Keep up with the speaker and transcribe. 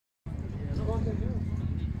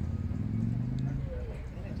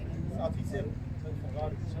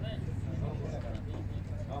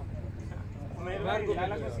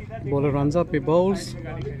Bowler runs up, he bowls.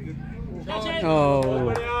 Oh,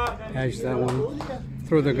 edge that one.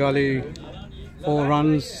 Through the gully, 4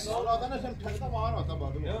 runs.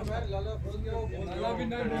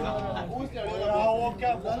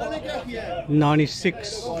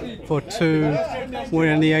 96 for 2.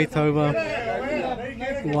 We're in the 8th over.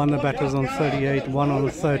 One the batters on 38, one on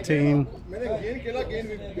 13.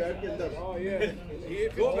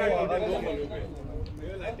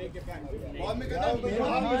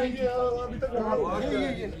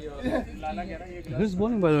 Who's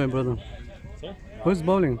bowling, by the way, brother? Who's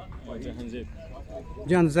bowling?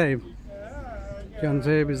 Jan Zaib. Jan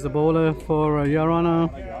Zaib is the bowler for Yarana.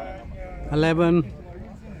 11.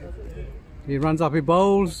 He runs up, he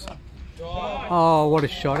bowls. Oh, what a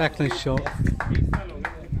shot! Excellent shot.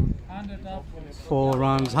 4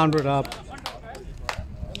 runs, 100 up.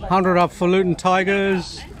 100 up for Luton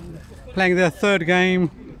Tigers. Playing their 3rd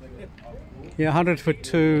game. Yeah, 100 for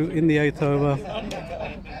 2 in the 8th over.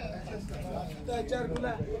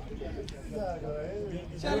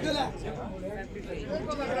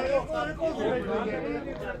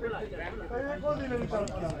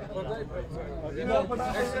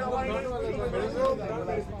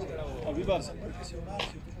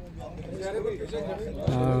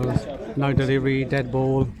 No delivery, dead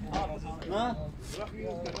ball.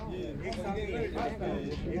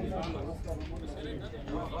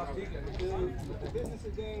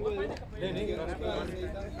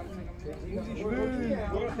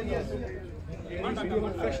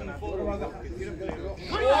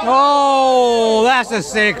 Oh, that's a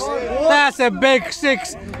 6. That's a big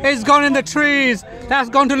 6. It's gone in the trees. That's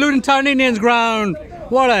gone to Luton Town Indians ground.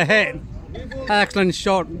 What a hit. Excellent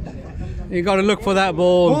shot. You got to look for that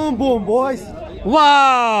ball. Boom, boom, boys.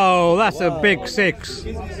 Wow, that's a big 6.